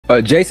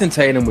Jayson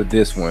Tatum with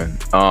this one.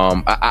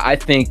 I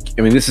think,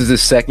 this is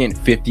his second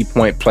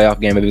 50-point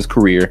playoff game of his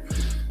career.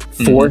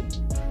 Fourth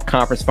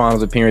conference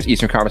finals appearance,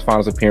 Eastern Conference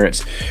Finals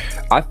appearance.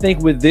 I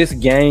think with this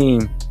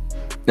game,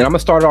 and I'm going to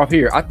start off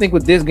here, I think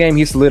with this game,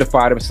 he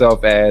solidified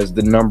himself as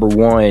the number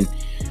one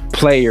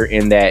player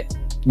in that,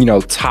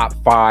 top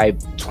 5,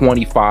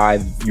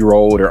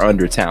 25-year-old or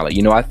under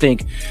talent. I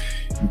think,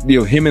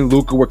 him and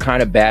Luka were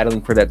kind of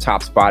battling for that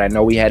top spot. I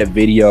know we had a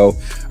video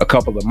a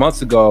couple of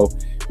months ago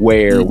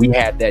where we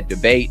had that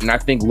debate, and I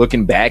think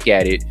looking back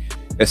at it,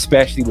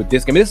 especially with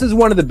this game, this is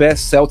one of the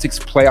best Celtics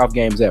playoff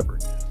games ever,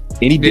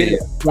 and he did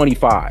it at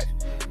 25.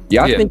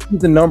 I think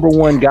he's the number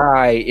one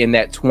guy in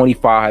that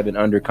 25 and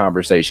under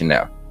conversation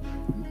now.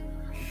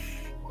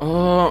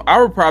 I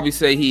would probably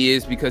say he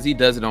is, because he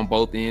does it on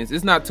both ends.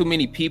 There's not too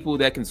many people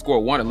that can score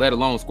one, let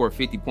alone score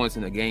 50 points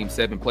in a Game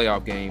 7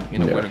 playoff game,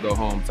 in a winner go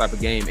home type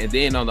of game. And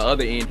then on the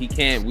other end,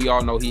 we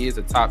all know he is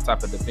a top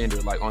type of defender,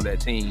 like on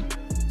that team.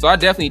 So I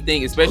definitely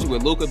think, especially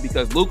with Luka,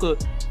 because Luka,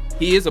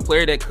 he is a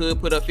player that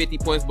could put up 50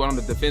 points, but on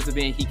the defensive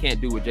end, he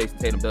can't do what Jayson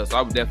Tatum does. So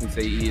I would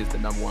definitely say he is the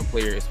number one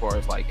player as far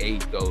as like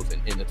age goes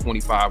in the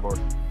 25 or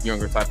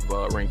younger type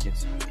of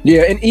rankings.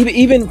 Yeah, and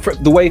even for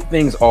the way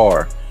things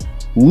are,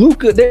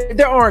 Luka,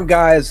 there aren't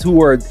guys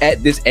who are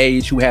at this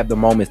age who have the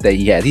moments that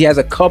he has. He has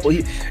a couple.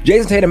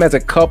 Jayson Tatum has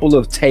a couple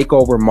of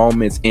takeover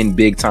moments in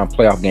big time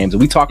playoff games, and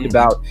we talked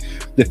about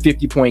the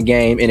 50-point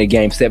game in a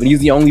Game 7.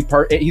 He's the only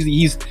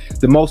he's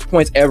the most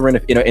points ever in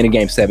a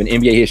Game 7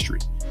 NBA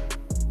history,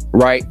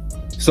 right?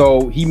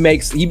 So he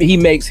makes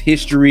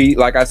history.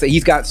 Like I said,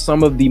 he's got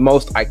some of the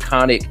most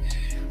iconic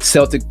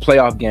Celtic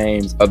playoff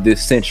games of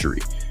this century.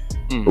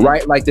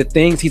 Right, like the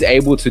things he's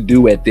able to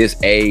do at this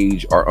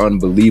age are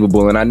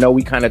unbelievable. And I know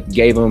we kind of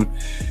gave him,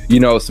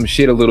 some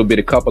shit a little bit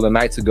a couple of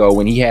nights ago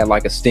when he had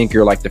like a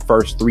stinker like the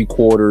first 3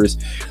 quarters,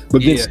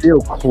 but then still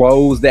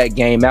closed that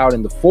game out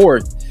in the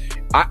fourth.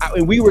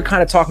 And we were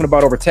kind of talking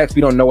about over text,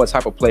 we don't know what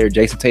type of player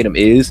Jayson Tatum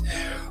is,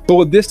 but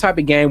with this type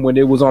of game, when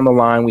it was on the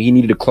line, when he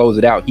needed to close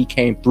it out, he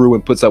came through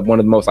and puts up one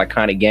of the most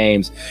iconic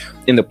games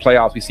in the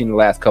playoffs we've seen in the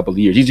last couple of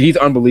years. He's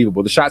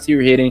unbelievable. The shots he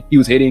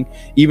was hitting,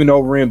 even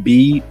over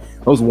Embiid,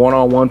 those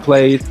one-on-one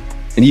plays,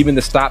 and even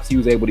the stops he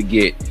was able to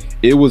get,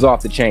 it was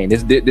off the chain.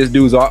 This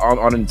dude's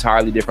on an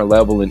entirely different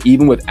level, and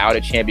even without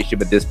a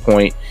championship at this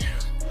point,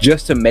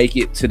 just to make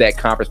it to that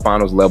conference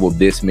finals level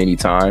this many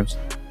times,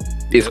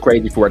 it's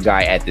crazy for a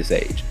guy at this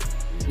age.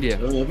 Yeah,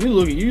 if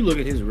you look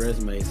at his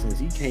resume since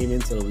he came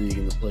into the league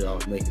in the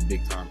playoffs, making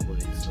big time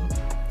plays. So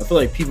I feel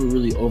like people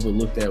really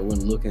overlook that when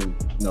looking,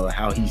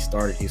 how he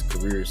started his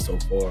career so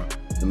far.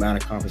 The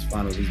amount of conference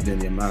finals he's been,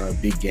 the amount of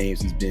big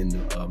games he's been,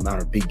 the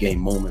amount of big game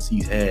moments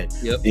he's had,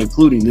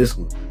 including this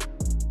one.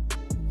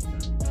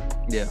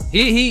 Yeah,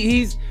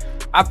 he's.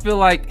 I feel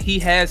like he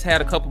has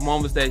had a couple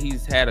moments that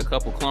he's had a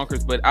couple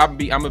clunkers, but I'm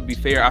gonna be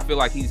fair. I feel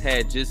like he's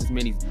had just as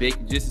many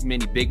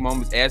big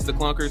moments as the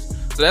clunkers.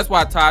 So that's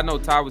why Todd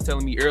was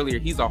telling me earlier,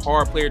 he's a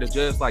hard player to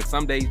judge. Like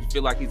some days you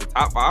feel like he's a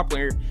top 5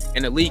 player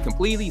in the league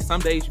completely. Some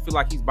days you feel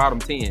like he's bottom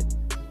 10.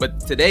 But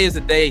today is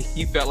the day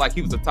he felt like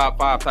he was a top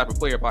 5 type of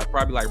player,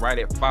 probably like right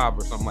at 5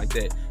 or something like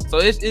that. So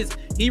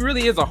he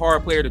really is a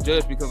hard player to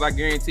judge, because I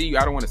guarantee you,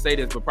 I don't want to say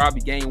this, but probably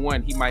Game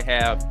 1 he might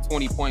have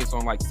 20 points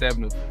on like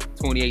 7 of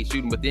 28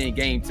 shooting, but then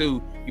Game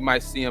 2 you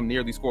might see him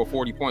nearly score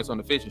 40 points on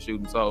the efficient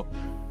shooting. So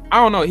I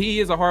don't know. He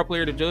is a hard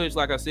player to judge,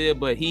 like I said,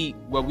 but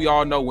we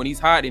all know when he's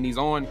hot and he's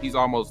on, he's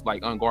almost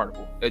like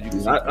unguardable. As you can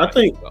see,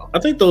 I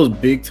think those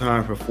big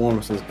time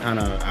performances kind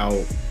of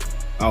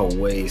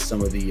outweigh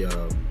some of the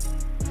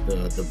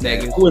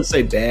bad, I wouldn't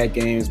say bad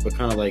games, but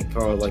kind of like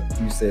Carl, like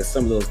you said,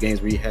 some of those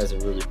games where he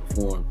hasn't really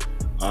performed.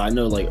 I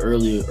know like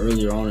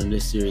earlier on in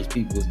this series,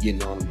 people was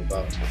getting on him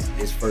about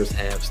his first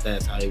half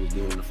stats, how he was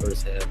doing in the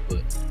first half,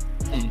 but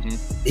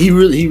he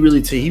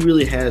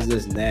really has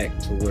this knack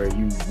to where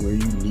you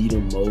need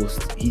him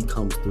most, he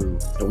comes through,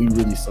 and we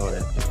really saw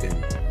that this game.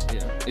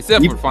 Yeah,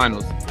 except for the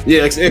finals.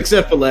 Yeah,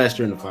 except for last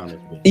year in the finals.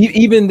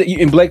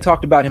 And Blake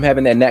talked about him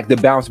having that knack, the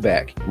bounce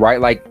back, right?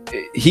 Like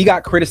he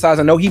got criticized.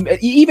 I know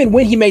even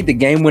when he made the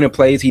game-winning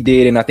plays he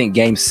did in I think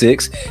Game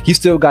 6, he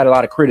still got a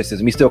lot of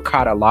criticism. He still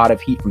caught a lot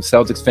of heat from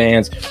Celtics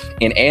fans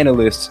and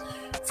analysts.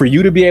 For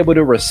you to be able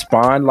to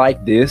respond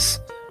like this,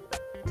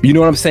 you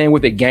know what I'm saying,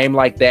 with a game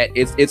like that,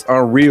 it's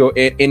unreal.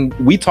 And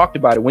we talked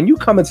about it when you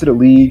come into the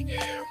league.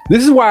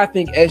 This is why I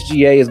think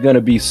SGA is going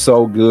to be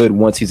so good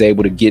once he's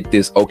able to get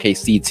this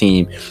OKC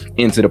team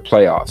into the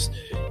playoffs.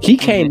 He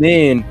came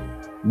in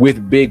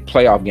with big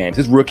playoff games.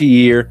 His rookie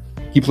year,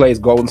 he plays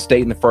Golden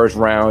State in the first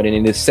round, and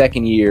in his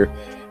second year,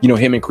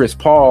 him and Chris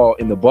Paul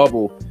in the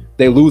bubble,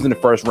 they lose in the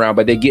first round,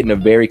 but they get in a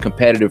very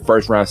competitive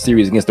first round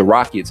series against the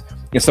Rockets.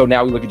 And so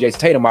now we look at Jayson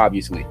Tatum,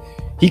 obviously.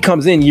 He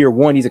comes in year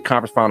 1, he's a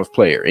conference finals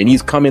player, and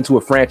he's come into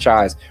a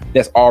franchise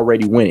that's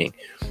already winning.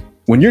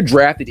 When you're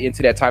drafted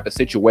into that type of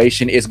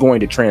situation, it's going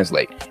to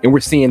translate. And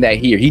we're seeing that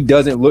here.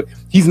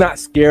 He's not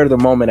scared of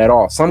the moment at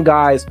all. Some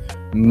guys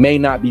may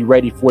not be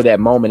ready for that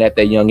moment at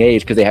that young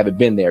age because they haven't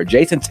been there.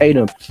 Jayson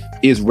Tatum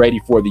is ready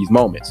for these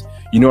moments.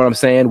 You know what I'm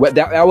saying?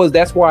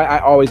 That's why I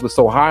always was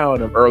so high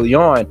on him early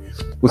on,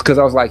 was because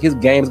I was like, his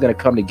game's going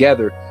to come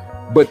together.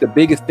 But the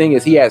biggest thing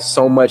is he has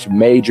so much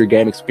major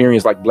game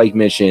experience, like Blake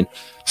mentioned,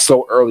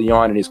 so early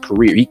on in his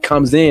career. He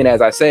comes in,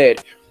 as I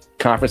said,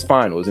 conference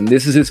finals, and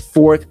this is his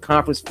 4th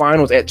conference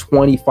finals at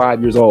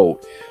 25 years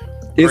old.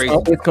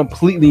 It's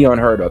completely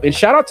unheard of. And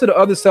shout out to the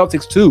other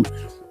Celtics too.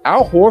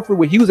 Al Horford,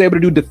 what he was able to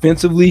do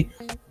defensively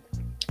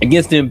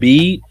against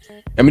Embiid.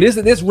 I mean,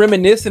 this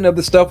reminiscent of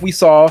the stuff we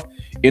saw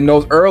in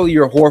those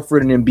earlier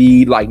Horford and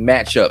Embiid like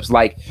matchups.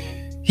 Like,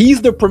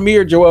 he's the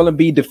premier Joel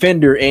Embiid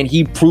defender, and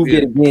he proved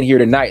it again here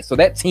tonight. So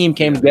that team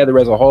came together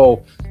as a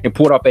whole and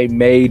pulled off a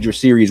major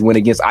series win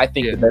against, I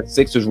think, the best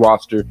Sixers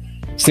roster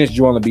since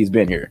Joel Embiid's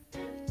been here.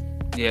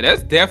 Yeah,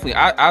 that's definitely.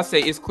 I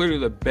say it's clearly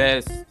the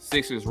best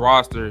Sixers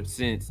roster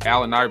since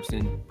Allen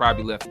Iverson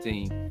probably left the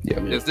team. Yeah,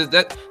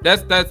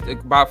 that's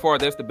by far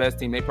that's the best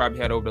team they probably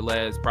had over the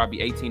last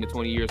probably 18 to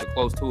 20 years or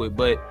close to it.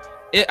 But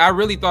I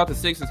really thought the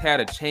Sixers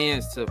had a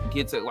chance to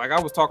get to, like I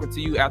was talking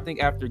to you, I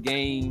think after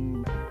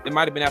game, it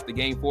might have been after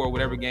game 4 or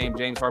whatever game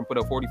James Harden put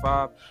up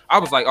 45. I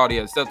was like, oh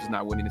yeah, the Celtics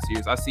not winning the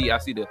series. I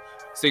see the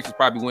Sixers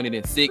probably winning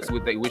in 6,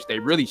 which they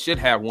really should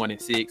have won in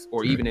 6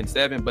 or even in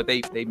 7, but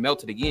they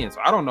melted again. So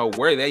I don't know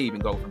where they even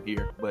go from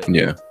here. But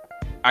yeah,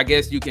 I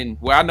guess you can.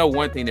 Well, I know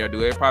one thing they'll do.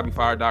 They'll probably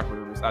fire Doc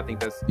Rivers. I think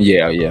that's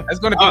that's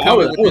going to be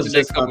coming within the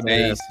next couple of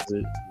days.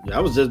 I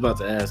was just about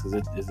to ask, is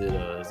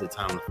it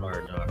time to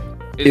fire Doc?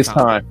 It's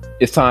time.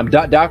 It's time.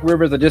 Doc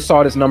Rivers, I just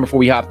saw this number before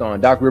we hopped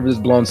on. Doc Rivers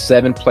has blown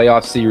 7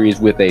 playoff series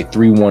with a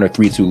 3-1 or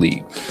 3-2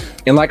 lead.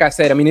 And like I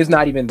said, I mean, it's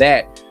not even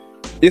that.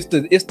 It's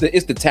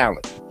the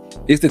talent.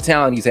 It's the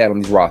talent he's had on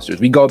these rosters.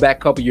 We go back a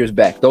couple years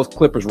back, those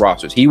Clippers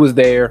rosters. He was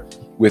there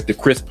with the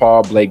Chris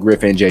Paul, Blake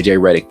Griffin, JJ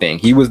Redick thing.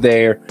 He was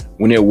there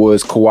when it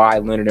was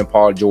Kawhi Leonard and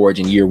Paul George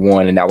in year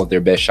 1, and that was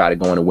their best shot at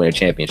going to win a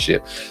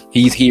championship.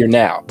 He's here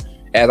now.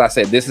 As I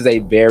said, this is a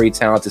very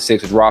talented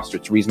Sixers roster.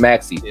 Therese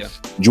Maxey,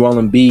 Joel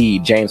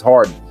Embiid, James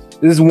Harden.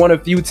 This is one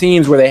of few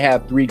teams where they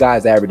have 3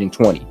 guys averaging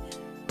 20.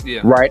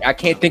 Yeah. Right? I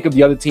can't think of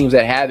the other teams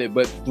that have it,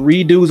 but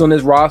 3 dudes on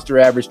this roster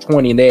average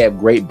 20, and they have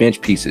great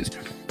bench pieces.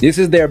 This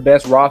is their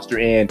best roster,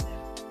 and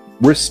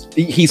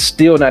he's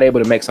still not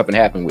able to make something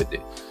happen with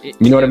it.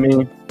 You know what I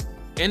mean?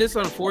 And it's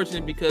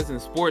unfortunate because in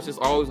sports, it's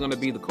always going to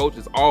be the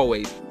coaches,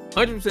 always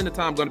 100% of the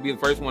time going to be the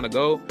first one to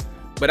go.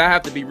 But I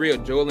have to be real.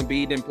 Joel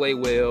Embiid didn't play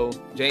well.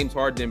 James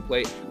Harden didn't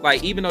play.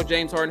 Like, even though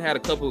James Harden had a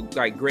couple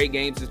like great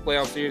games this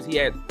playoff series,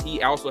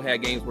 he also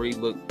had games where he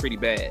looked pretty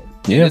bad.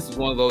 Yeah, and this is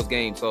one of those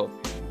games. So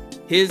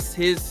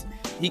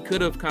he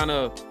could have kind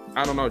of,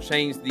 I don't know,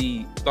 changed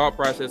the thought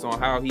process on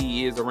how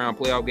he is around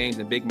playoff games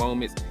and big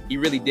moments. He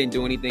really didn't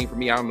do anything for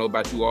me. I don't know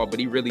about you all, but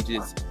he really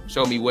just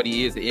showed me what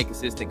he is, an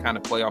inconsistent kind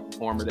of playoff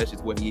performer. That's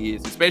just what he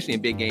is, especially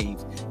in big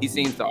games. He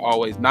seems to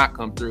always not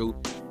come through.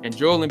 And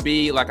Joel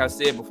Embiid, like I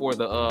said before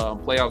the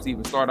playoffs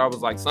even start, I was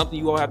like, something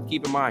you all have to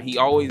keep in mind. He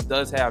always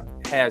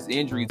has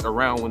injuries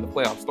around when the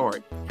playoffs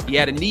start. He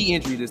had a knee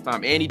injury this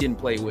time, and he didn't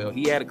play well.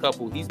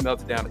 He's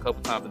melted down a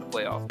couple times in the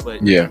playoffs.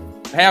 But yeah,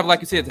 like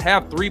you said, to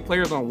have 3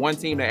 players on one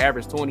team that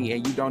average 20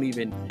 and you don't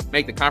even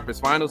make the conference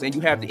finals, and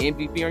you have the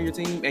MVP on your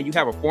team, and you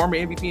have a former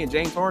MVP in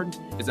James Harden,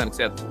 is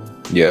unacceptable.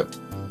 Yeah.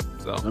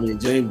 So I mean,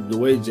 the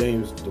way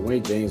James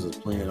was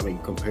playing, I mean,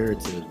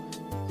 compared to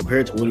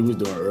what he was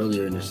doing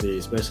earlier in the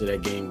series, especially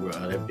that game,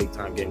 that big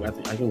time game. I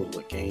think it was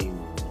what game.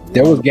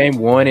 There was game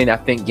 1 and I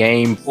think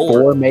game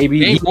 4 maybe.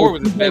 Game 4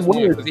 was his best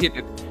one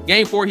because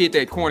game 4 he hit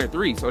that corner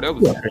 3 , so that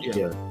was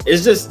yeah.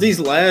 It's just these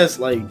last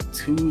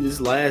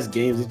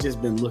games, it's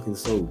just been looking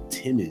so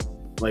timid.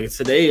 Like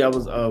today, we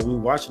were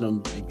watching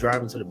him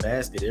driving to the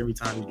basket. Every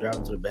time he's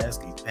driving to the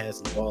basket, he's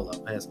passing the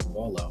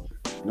ball out.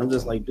 And I'm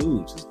just like,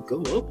 dude, just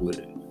go up with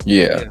it.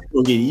 Yeah.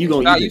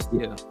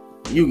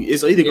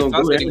 It's either gonna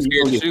go or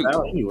you're gonna get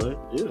fouled anyway.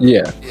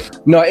 Yeah.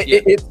 No,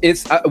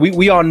 it's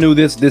we all knew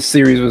this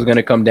series was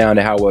gonna come down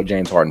to how well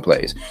James Harden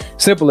plays.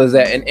 Simple as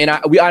that. And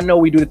I know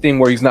we do the thing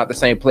where he's not the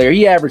same player.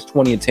 He averaged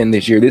 20 and 10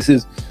 this year. This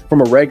is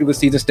from a regular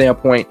season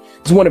standpoint.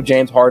 It's one of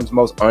James Harden's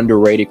most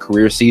underrated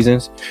career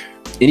seasons.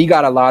 And he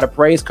got a lot of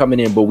praise coming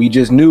in, but we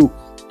just knew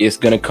it's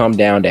gonna come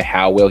down to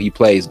how well he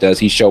plays. Does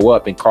he show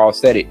up? And Carl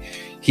said it.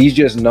 He's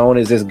just known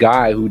as this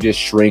guy who just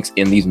shrinks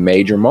in these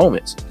major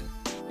moments.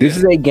 This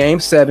is a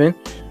game 7.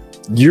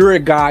 You're a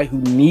guy who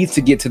needs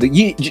to get to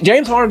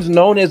James Harden's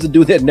known as the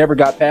dude that never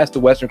got past the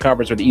Western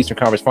Conference or the Eastern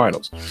Conference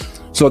Finals.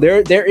 So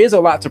there is a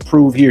lot to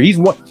prove here.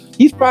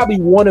 He's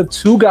probably one of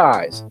 2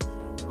 guys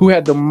who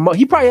had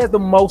he probably has the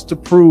most to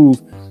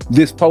prove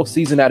this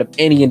postseason out of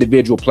any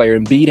individual player.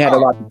 Embiid had a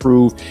lot to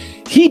prove.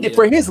 He did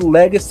for his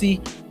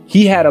legacy.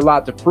 He had a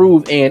lot to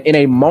prove, and in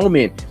a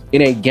moment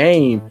in a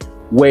game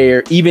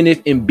where even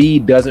if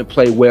Embiid doesn't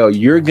play well,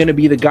 you're going to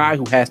be the guy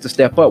who has to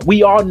step up.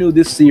 We all knew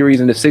this series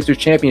and the Sixers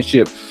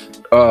championship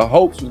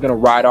hopes was going to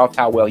ride off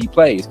how well he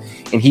plays,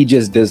 and he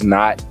just does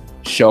not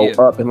show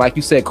up. And like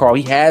you said, Carl,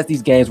 he has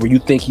these games where you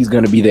think he's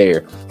going to be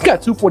there. He's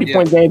got 2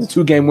 40-point games and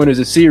 2 game winners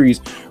a series,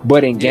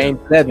 but in game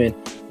 7,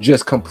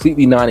 just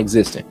completely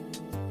non-existent.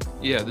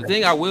 Yeah, the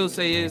thing I will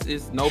say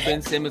is no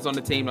Ben Simmons on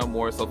the team no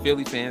more, so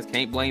Philly fans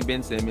can't blame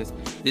Ben Simmons.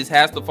 This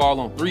has to fall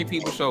on 3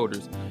 people's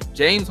shoulders.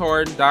 James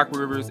Harden, Doc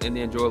Rivers, and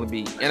then Joel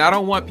Embiid. And I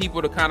don't want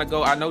people to kind of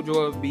go, I know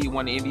Joel Embiid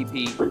won the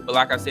MVP, but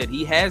like I said,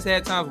 he has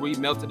had times where he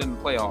melted in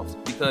the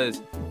playoffs,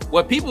 because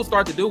what people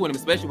start to do with him,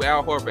 especially with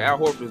Al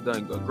Horford has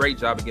done a great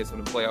job against him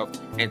in the playoffs.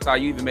 And Ty,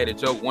 you even made a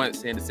joke once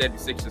saying the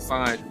 76ers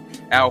signed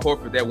Al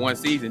Horford that one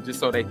season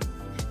just so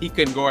he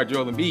couldn't guard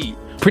Joel Embiid.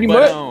 Pretty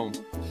much.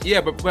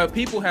 Yeah, but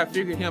people have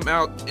figured him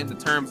out in the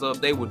terms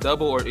of they will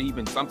double or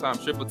even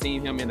sometimes triple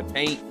team him in the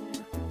paint.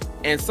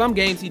 And some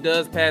games he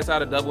does pass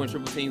out a double and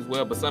triple teams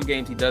well, but some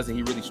games he doesn't.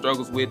 He really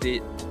struggles with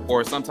it,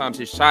 or sometimes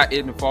his shot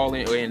isn't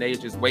falling, and they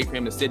just wait for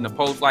him to sit in the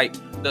post. Like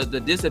the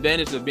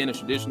disadvantage of being a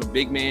traditional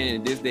big man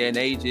in this day and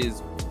age is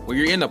when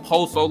you're in the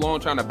post so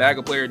long trying to bag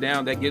a player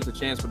down, that gives a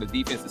chance for the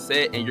defense to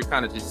set, and you're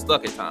kind of just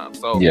stuck at times.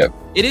 So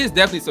it is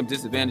definitely some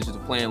disadvantages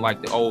of playing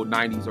like the old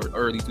 90s or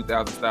early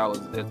 2000s style as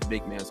a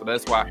big man. So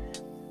that's why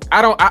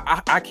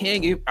I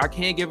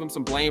can't give him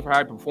some blame for how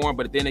he performed,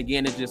 but then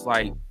again, it's just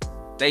like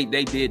they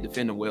did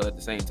defend him well at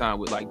the same time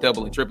with like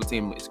double and triple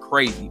team. It's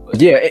crazy. But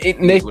yeah,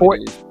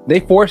 they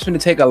forced him to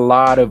take a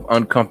lot of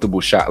uncomfortable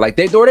shots. Like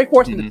they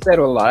forced him to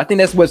settle a lot. I think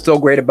that's what's so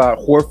great about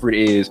Horford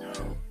is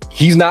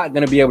he's not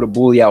going to be able to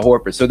bully out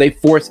Horford. So they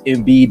forced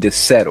Embiid to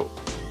settle.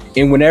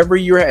 And whenever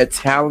you're a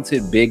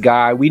talented big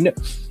guy, we know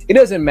it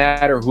doesn't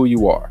matter who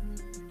you are.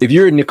 If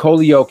you're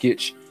Nikola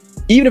Jokic,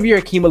 even if you're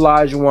Hakeem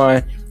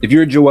Olajuwon, if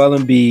you're Joel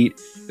Embiid,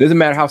 it doesn't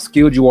matter how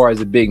skilled you are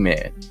as a big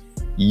man.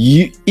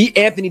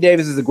 Anthony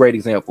Davis is a great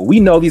example.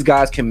 We know these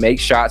guys can make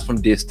shots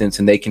from distance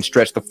and they can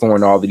stretch the floor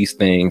and all of these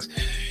things.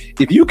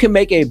 If you can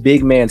make a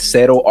big man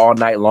settle all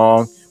night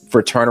long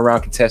for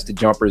turnaround contested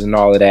jumpers and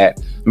all of that,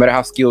 no matter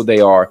how skilled they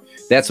are,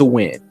 that's a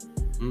win.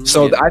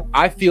 So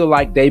I feel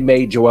like they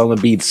made Joel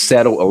Embiid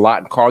settle a lot.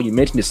 And Carl, you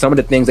mentioned that some of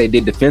the things they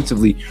did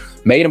defensively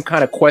made him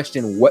kind of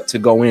question what to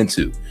go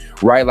into,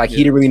 right? Like he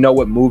didn't really know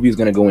what move he was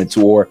going to go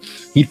into, or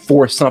he'd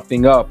force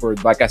something up, or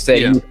like I said,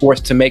 he was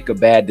forced to make a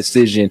bad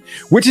decision,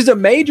 which is a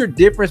major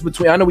difference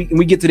between, I know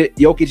we get to the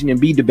Jokic and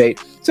Embiid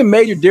debate. It's a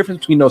major difference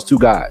between those two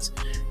guys.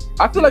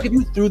 I feel like if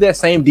you threw that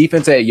same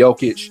defense at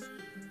Jokic,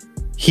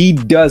 he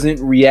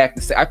doesn't react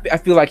the same. I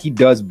feel like he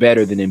does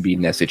better than Embiid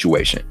in that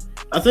situation.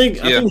 I think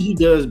he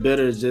does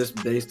better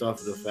just based off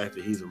of the fact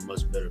that he's a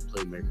much better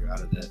playmaker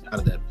out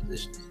of that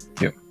position.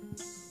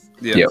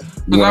 Yeah.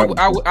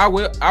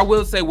 I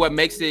will say what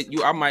makes it,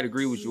 I might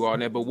agree with you on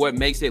that, but what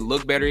makes it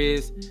look better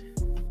is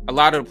a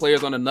lot of the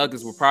players on the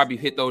Nuggets will probably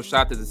hit those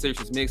shots that the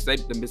Sixers missed.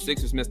 The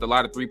Sixers missed a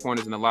lot of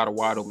 3-pointers and a lot of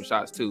wide open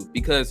shots too.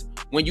 Because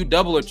when you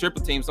double or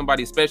triple team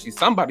somebody, it's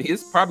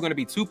probably going to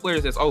be two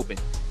players that's open.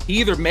 He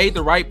either made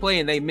the right play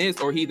and they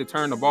missed, or he either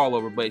turned the ball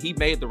over, but he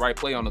made the right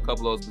play on a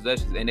couple of those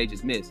possessions and they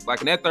just missed.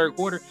 Like in that third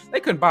quarter, they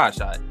couldn't buy a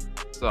shot.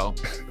 So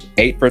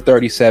 8 for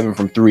 37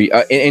 from 3.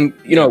 And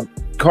you know,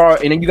 Carl,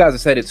 and then you guys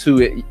have said it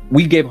too.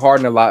 We gave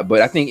Harden a lot,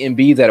 but I think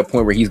Embiid's at a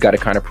point where he's got to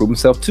kind of prove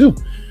himself too.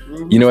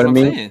 You know what I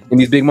mean? In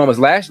these big moments.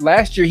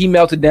 Last year, he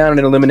melted down in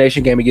an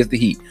elimination game against the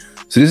Heat.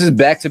 So this is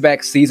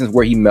back-to-back seasons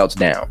where he melts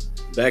down.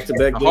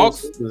 Back-to-back.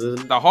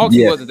 The Hawks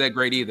wasn't that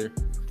great either.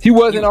 He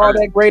wasn't all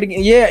that great again.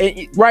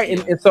 Yeah,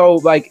 right. And so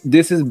like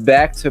this is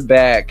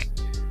back-to-back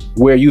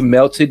where you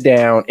melted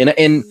down.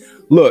 And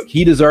look,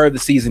 he deserved the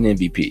season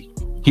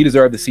MVP. He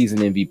deserved the season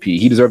MVP.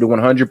 He deserved it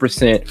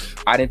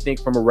 100%. I didn't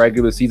think from a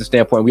regular season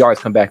standpoint, we always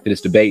come back to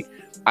this debate.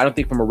 I don't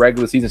think from a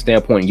regular season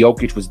standpoint,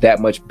 Jokic was that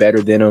much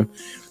better than him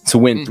to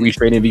win 3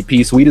 straight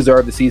MVPs. So he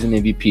deserved the season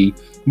MVP.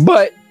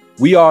 But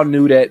we all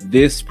knew that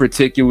this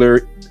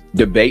particular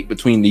debate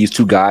between these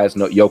two guys,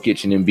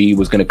 Jokic and Embiid,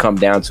 was going to come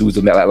down to who's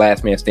the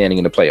last man standing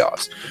in the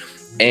playoffs.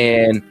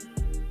 And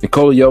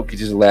Nikola Jokic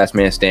is the last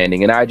man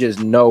standing. And I just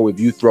know if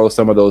you throw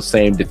some of those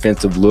same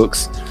defensive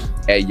looks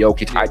at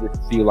Jokic, I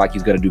just feel like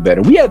he's going to do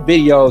better. We have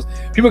videos.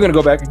 People are going to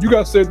go back and you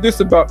guys said this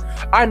about,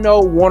 I know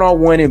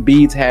one-on-one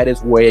Embiid's had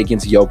his way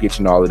against Jokic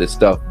and all of this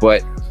stuff,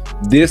 but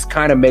this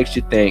kind of makes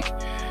you think.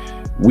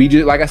 We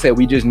just, like I said,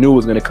 we just knew it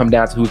was going to come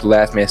down to who's the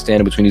last man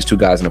standing between these two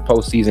guys in the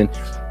postseason.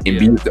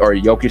 Embiid or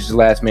Jokic is the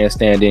last man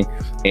standing,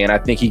 and I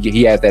think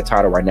he has that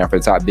title right now for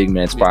the top big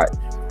man spot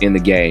in the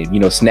game. You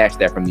know, snatch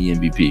that from the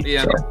MVP.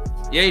 Yeah,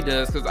 yeah, he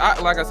does. Because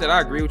like I said,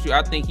 I agree with you.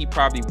 I think he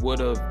probably would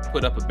have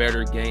put up a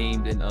better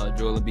game than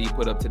Joel Embiid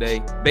put up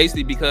today.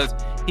 Basically, because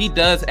he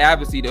does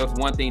obviously there's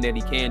one thing that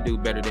he can do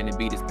better than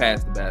Embiid is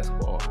pass the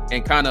basketball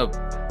and kind of,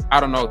 I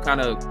don't know, kind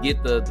of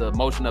get the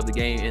motion of the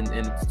game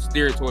and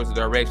steer it towards the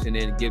direction,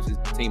 and it gives his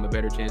team a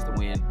better chance to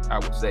win, I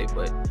would say.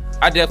 But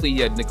I definitely,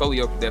 Nikola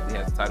Jokic definitely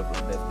has the title for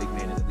the best big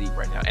man in the league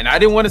right now. And I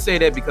didn't want to say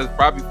that because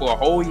probably for a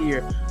whole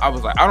year, I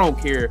was like, I don't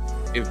care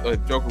if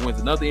Joker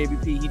wins another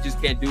MVP. He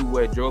just can't do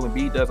what Joel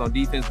Embiid does on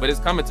defense. But it's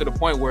coming to the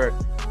point where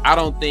I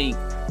don't think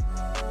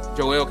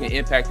Joel can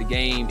impact the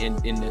game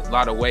in a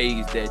lot of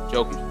ways that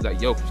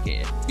Jokic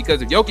can.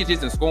 Because if Jokic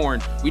isn't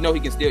scoring, we know he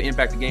can still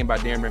impact the game by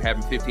damn near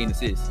having 15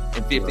 assists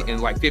and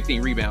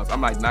 15 rebounds.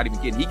 I'm like not even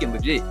kidding. He can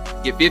legit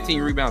get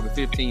 15 rebounds and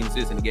 15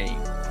 assists in the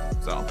game.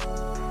 So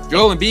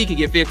Joel Embiid can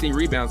get 15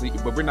 rebounds,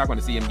 but we're not going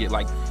to see him get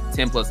like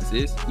 10 plus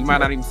assists. We might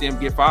not even see him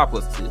get 5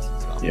 plus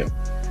assists. So. Yeah.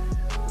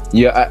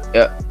 Yeah,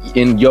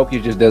 and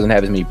Jokic just doesn't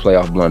have as many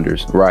playoff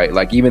blunders, right?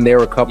 Like even there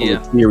were a couple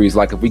of series.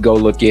 Like if we go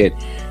look at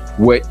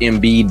what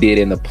Embiid did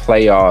in the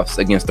playoffs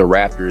against the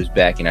Raptors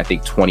back in I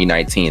think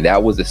 2019,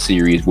 that was a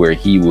series where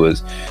he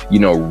was,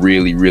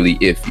 really, really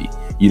iffy.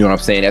 You know what I'm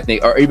saying? I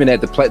think, or even at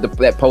that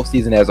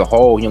postseason as a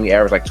whole, he only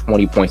averaged like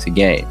 20 points a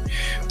game.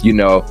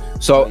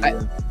 So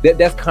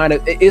that's kind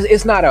of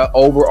it's not an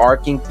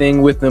overarching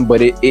thing with him, but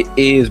it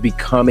is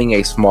becoming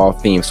a small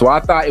theme. So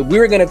I thought if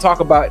we're going to talk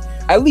about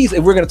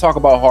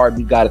Harden,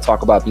 we got to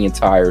talk about the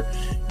entire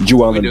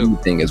Joel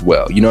Embiid thing as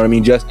well. You know what I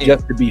mean? Just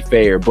to be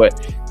fair,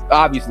 but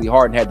obviously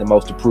Harden had the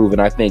most to prove,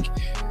 and I think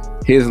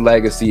his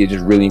legacy is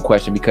just really in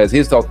question because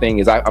his whole thing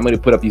is I'm going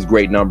to put up these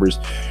great numbers.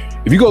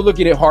 If you go look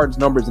at Harden's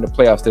numbers in the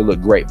playoffs, they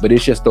look great, but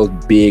it's just those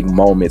big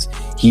moments.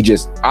 He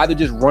just either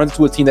just runs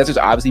to a team that's just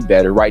obviously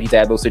better, right? He's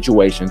had those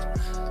situations,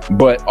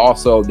 but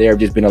also there have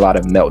just been a lot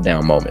of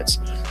meltdown moments.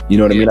 You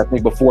know what I mean? I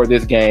think before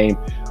this game,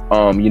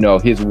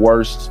 his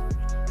worst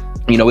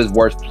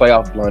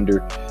playoff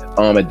blunder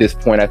at this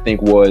point, I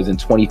think was in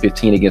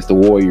 2015 against the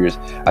Warriors.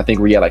 I think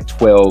where he had like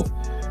 12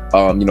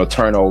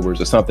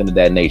 turnovers or something of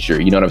that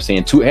nature. You know what I'm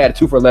saying? Had a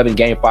 2 for 11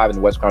 game 5 in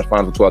the West Conference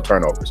Finals with 12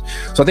 turnovers.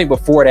 So I think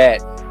before that,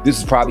 this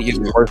is probably his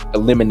first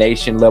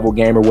elimination level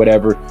game or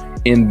whatever.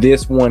 And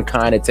this one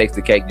kind of takes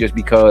the cake just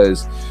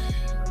because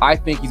I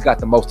think he's got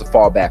the most to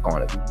fall back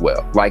on as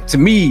well. Like to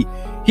me,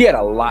 he had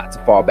a lot to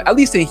fall back. At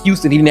least in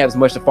Houston, he didn't have as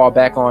much to fall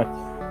back on.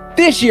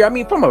 This year, I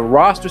mean, from a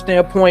roster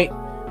standpoint,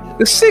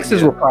 the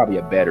Sixers were probably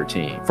a better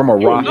team from a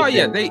roster. Oh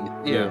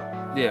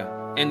yeah.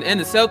 And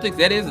the Celtics,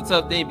 that is a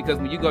tough thing because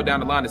when you go down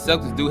the line, the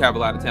Celtics do have a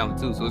lot of talent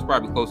too, so it's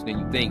probably closer than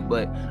you think.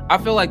 But I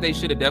feel like they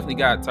should have definitely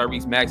got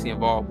Tyrese Maxey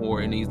involved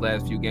more in these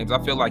last few games. I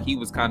feel like he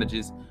was kind of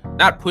just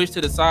not pushed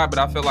to the side, but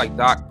I feel like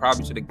Doc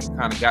probably should have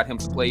kind of got him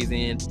some plays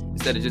in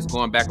instead of just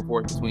going back and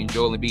forth between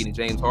Joel Embiid and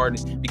James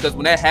Harden. Because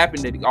when that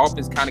happened, the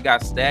offense kind of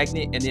got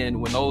stagnant, and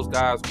then when those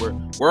guys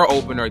were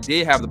open or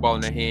did have the ball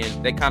in their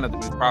hand, they kind of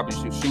was probably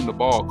shooting the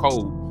ball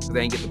cold because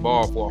they didn't get the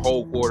ball for a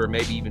whole quarter,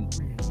 maybe even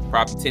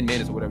probably 10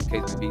 minutes or whatever the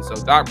case may be. So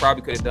Doc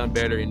probably could have done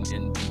better in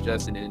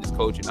Justin and his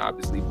coaching,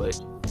 obviously.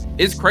 But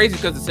it's crazy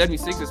because the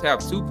 76ers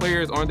have 2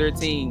 players on their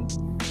team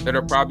that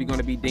are probably going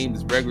to be deemed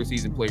as regular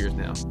season players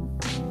now.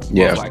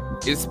 Yeah.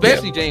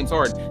 Especially James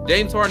Harden.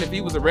 James Harden, if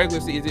he was a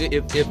regular season,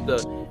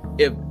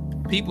 if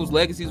people's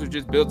legacies were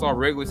just built off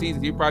regular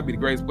seasons, he'd probably be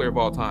the greatest player of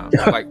all time.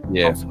 Type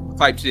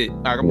shit.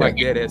 I'm like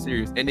dead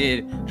serious. And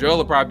then Joel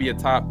would probably be a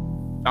top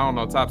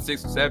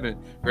 6 or 7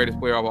 greatest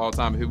player of all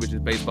time if it was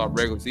just based off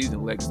regular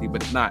season legacy,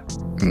 but it's not.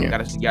 You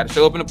gotta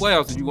show up in the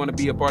playoffs if you want to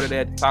be a part of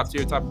that top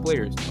tier type of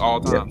players all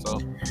time. So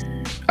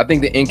I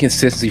think the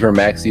inconsistency for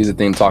Maxey is the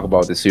thing to talk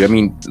about this year. I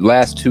mean,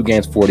 last 2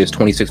 games for this,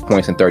 26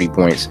 points and 30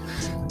 points.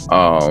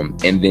 But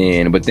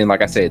then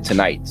like I said,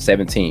 tonight,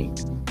 17.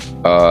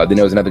 Then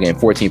there was another game,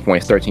 14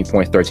 points, 13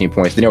 points, 13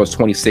 points. Then there was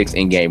 26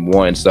 in game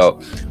 1.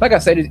 So like I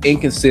said, it's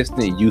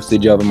inconsistent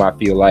usage of him, I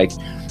feel like.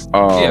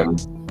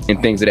 And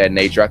things of that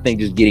nature. I think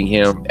just getting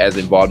him as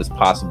involved as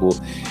possible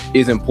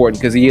is important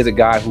because he is a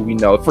guy who we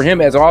know. For him,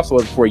 as also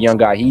for a young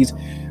guy, he's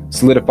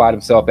solidified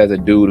himself as a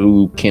dude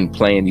who can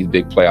play in these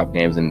big playoff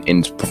games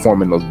and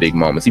perform in those big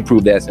moments. He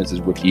proved that since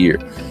his rookie year.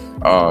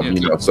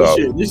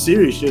 This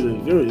series should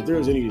have. If there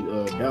was any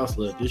doubts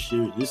left, this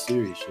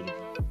series should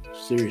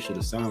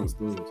have silenced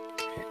those.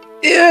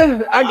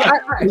 Yeah,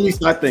 at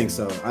least I think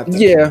so.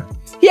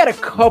 He had a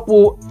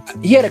couple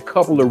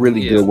of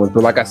really good ones,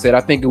 but like I said, I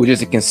think it was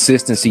just a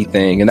consistency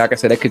thing, and like I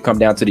said, that could come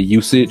down to the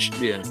usage.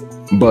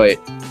 But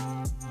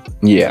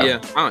I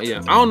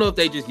don't know if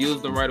they just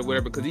used them right or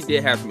whatever because he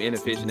did have some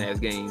inefficient ass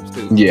games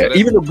too.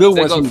 Even the good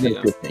ones he was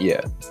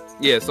inefficient.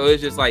 So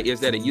it's just like, is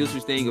that a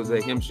usage thing? Or is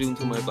that him shooting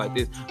too much like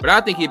this? But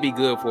I think he'd be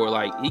good for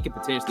he could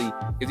potentially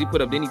because he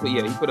put up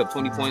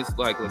 20 points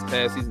like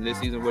last season, this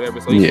season, whatever.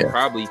 So he can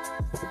probably,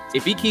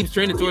 if he keeps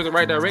trending towards the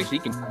right direction, he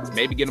can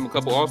maybe get him a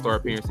couple All-Star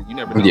appearances. You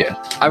never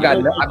know. I've got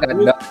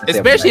enough,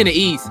 especially in the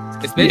East.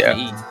 With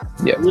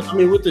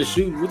the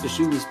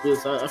shooting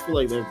splits, I feel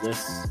like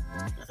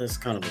that's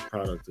kind of a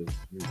product of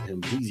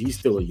him. He's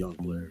still a young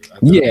player. I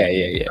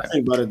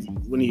think about it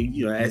when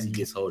he, as he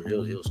gets older,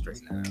 he'll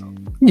straighten that out.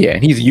 Yeah,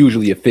 and he's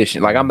usually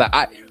efficient. Like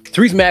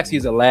Therese Maxey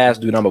is the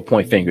last dude I'm gonna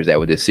point fingers at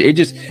with this.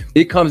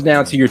 It comes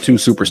down to your 2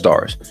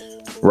 superstars,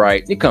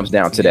 right? It comes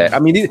down to that. I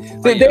mean,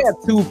 they have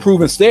 2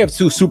 proven. They have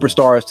 2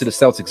 superstars to the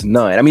Celtics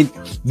none. I mean,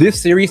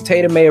 this series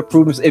Tatum may have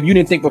proved himself. If you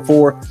didn't think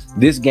before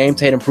this game,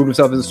 Tatum proved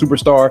himself as a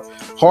superstar.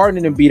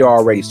 Harden and Embiid are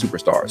already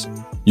superstars.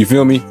 You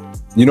feel me?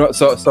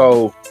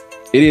 So.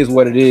 It is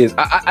what it is.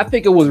 I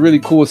think it was really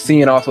cool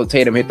seeing also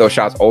Tatum hit those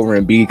shots over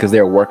Embiid because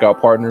they're workout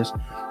partners.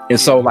 And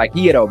so, like,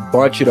 he had a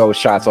bunch of those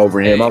shots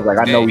over him. I was like,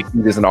 I know we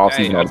see this in all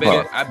season. I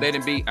bet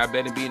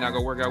Embiid not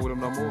gonna work out with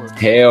him no more.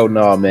 Hell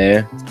no,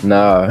 man.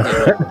 Nah.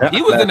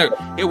 He was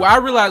I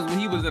realized when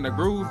he was in the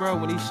groove, bro,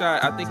 when he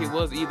shot, I think it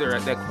was either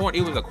at that corner,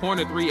 it was a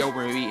corner 3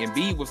 over Embiid.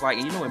 Embiid was like,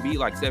 Embiid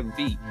like 7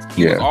 feet.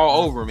 He was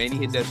all over him, and he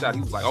hit that shot.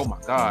 He was like, oh my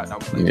God. I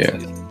was like,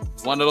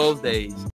 it's one of those days.